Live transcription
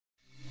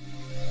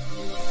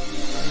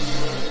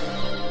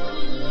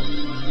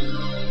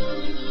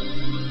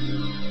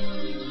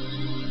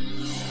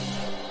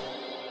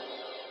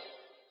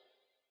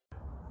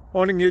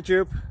Morning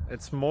YouTube,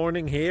 it's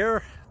morning here.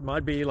 It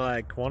might be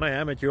like 1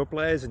 a.m. at your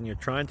place and you're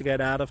trying to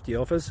get out of the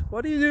office.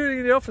 What are you doing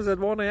in the office at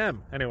 1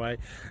 a.m.? Anyway,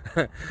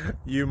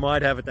 you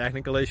might have a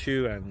technical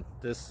issue and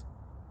this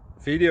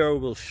video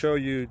will show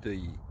you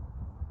the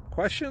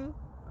question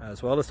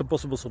as well as the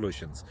possible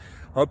solutions.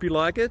 Hope you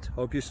like it,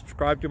 hope you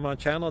subscribe to my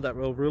channel. That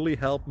will really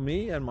help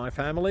me and my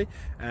family,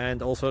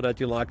 and also that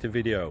you like the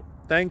video.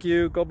 Thank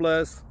you, God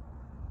bless.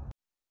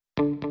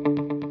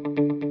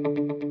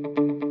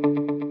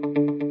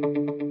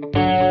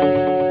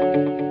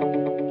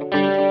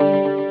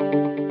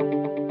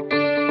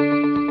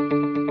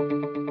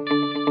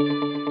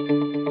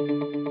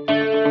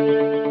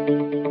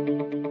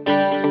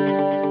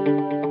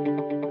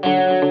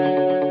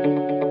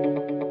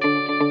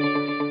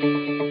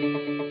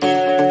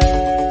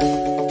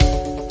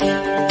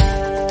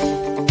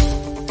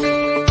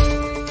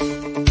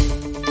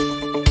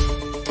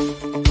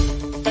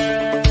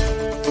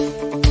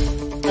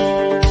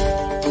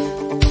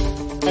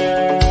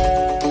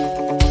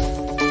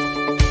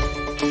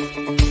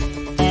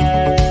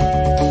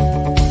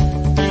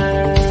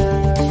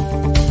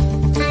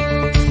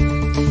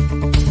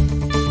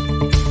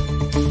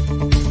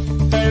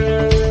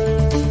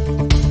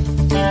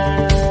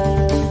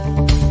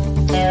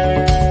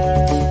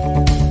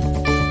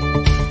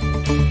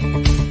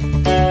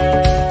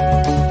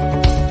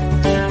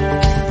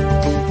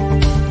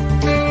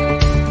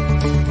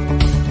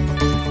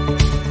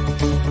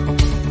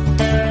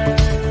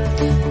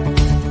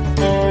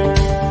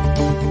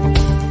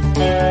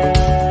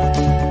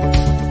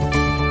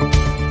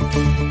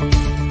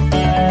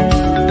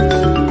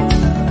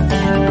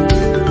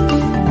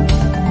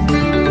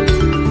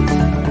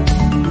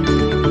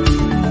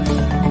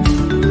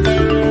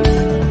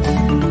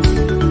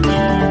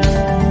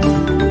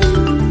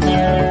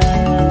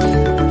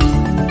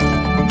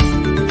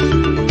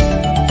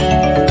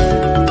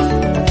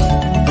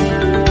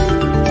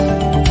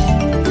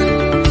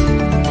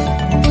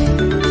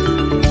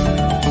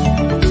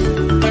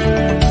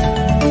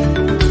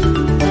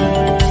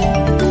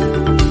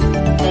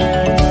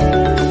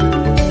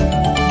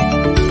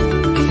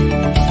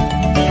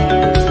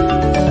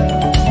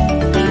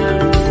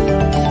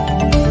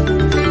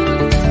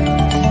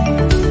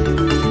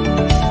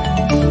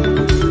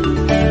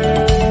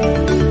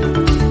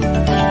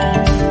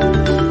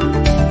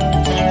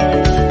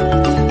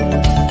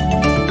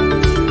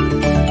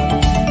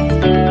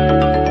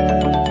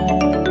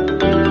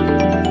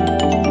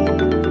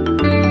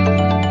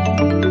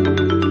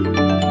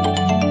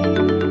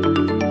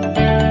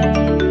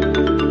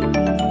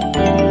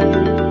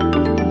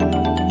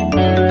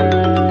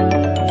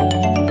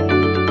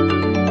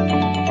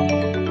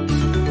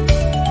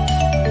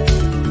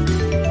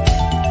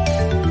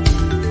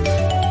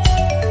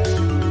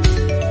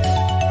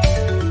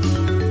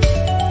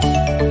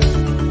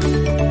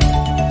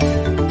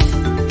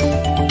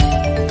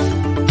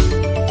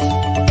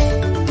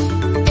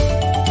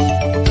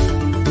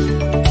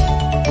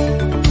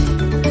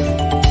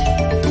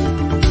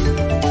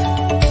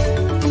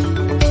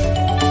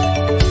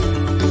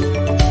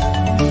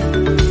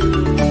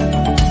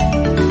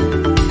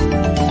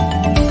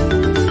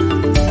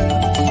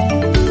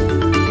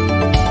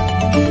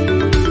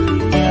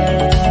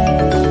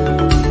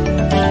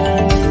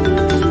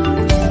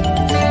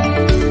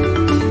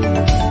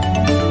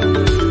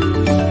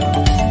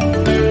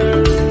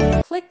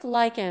 Click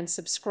like and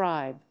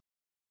subscribe.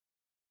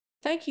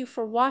 Thank you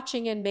for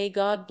watching and may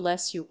God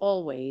bless you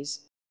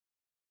always.